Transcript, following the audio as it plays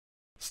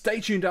Stay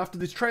tuned after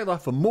this trailer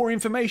for more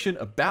information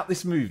about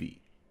this movie.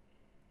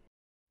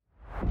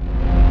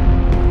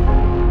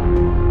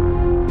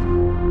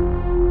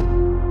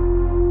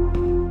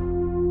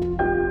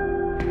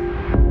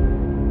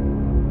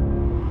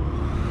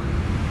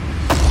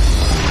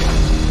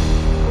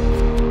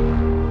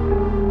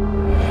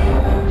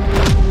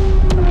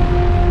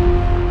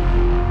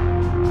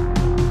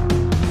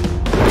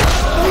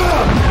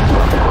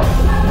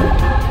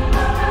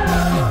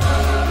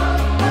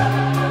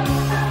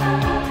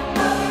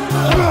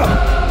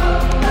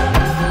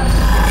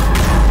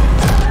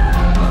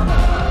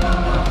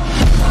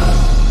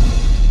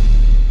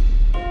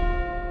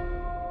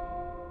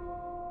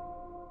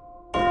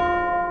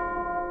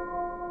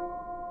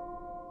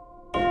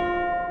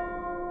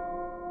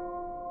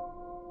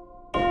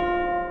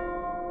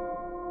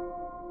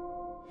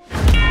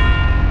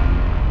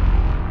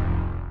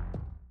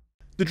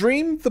 The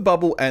Dream, the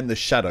Bubble and the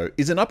Shadow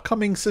is an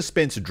upcoming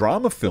suspense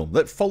drama film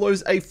that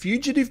follows a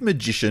fugitive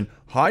magician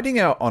hiding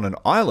out on an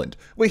island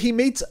where he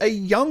meets a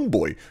young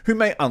boy who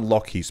may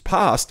unlock his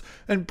past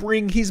and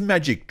bring his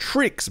magic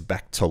tricks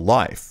back to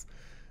life.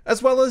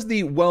 As well as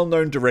the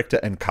well-known director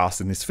and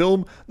cast in this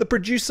film, the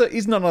producer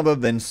is none other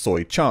than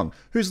Soi Chung,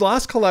 whose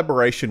last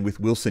collaboration with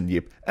Wilson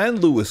Yip and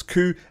Louis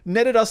Koo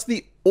netted us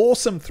the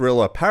awesome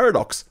thriller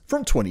Paradox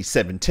from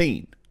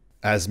 2017.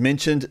 As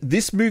mentioned,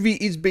 this movie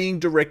is being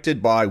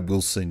directed by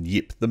Wilson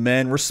Yip, the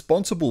man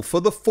responsible for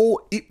the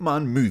 4 Ip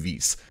Man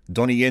movies,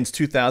 Donnie Yen's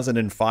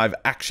 2005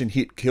 action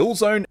hit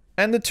Killzone,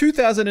 and the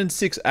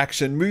 2006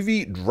 action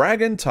movie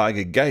Dragon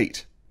Tiger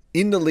Gate.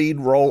 In the lead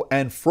role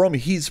and from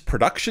his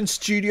production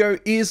studio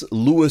is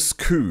Louis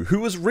Koo, who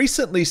was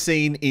recently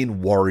seen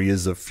in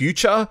Warriors of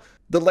Future,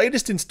 the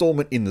latest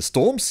installment in the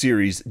Storm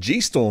series,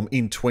 G-Storm,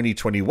 in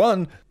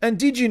 2021, and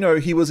did you know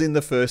he was in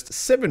the first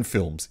 7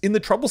 films in the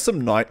Troublesome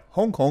Night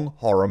Hong Kong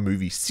horror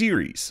movie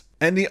series?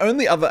 And the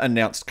only other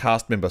announced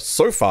cast member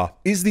so far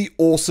is the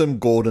awesome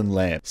Gordon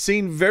Lam,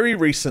 seen very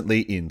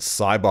recently in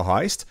Cyber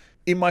Heist,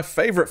 in my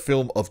favourite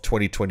film of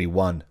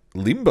 2021,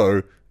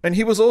 Limbo, and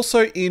he was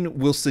also in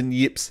Wilson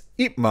Yip's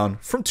Ip Man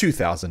from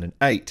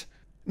 2008.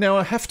 Now,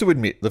 I have to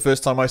admit, the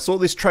first time I saw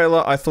this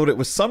trailer, I thought it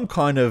was some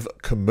kind of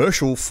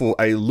commercial for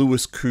a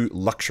Louis Koo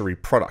luxury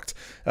product,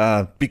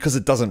 because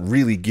it doesn't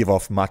really give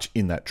off much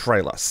in that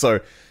trailer.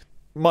 So,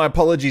 my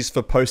apologies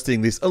for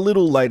posting this a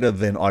little later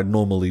than I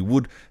normally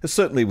would,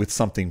 certainly with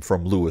something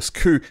from Louis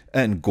Koo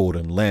and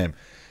Gordon Lam.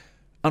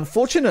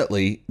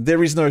 Unfortunately,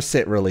 there is no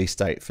set release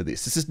date for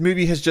this. This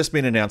movie has just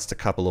been announced a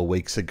couple of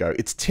weeks ago.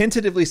 It's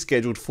tentatively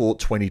scheduled for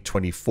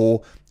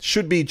 2024,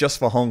 should be just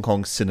for Hong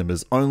Kong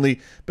cinemas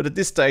only, but at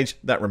this stage,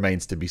 that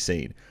remains to be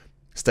seen.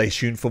 Stay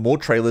tuned for more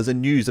trailers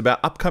and news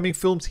about upcoming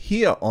films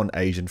here on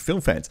Asian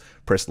Film Fans.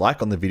 Press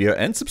like on the video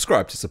and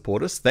subscribe to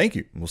support us. Thank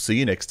you, and we'll see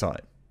you next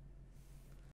time.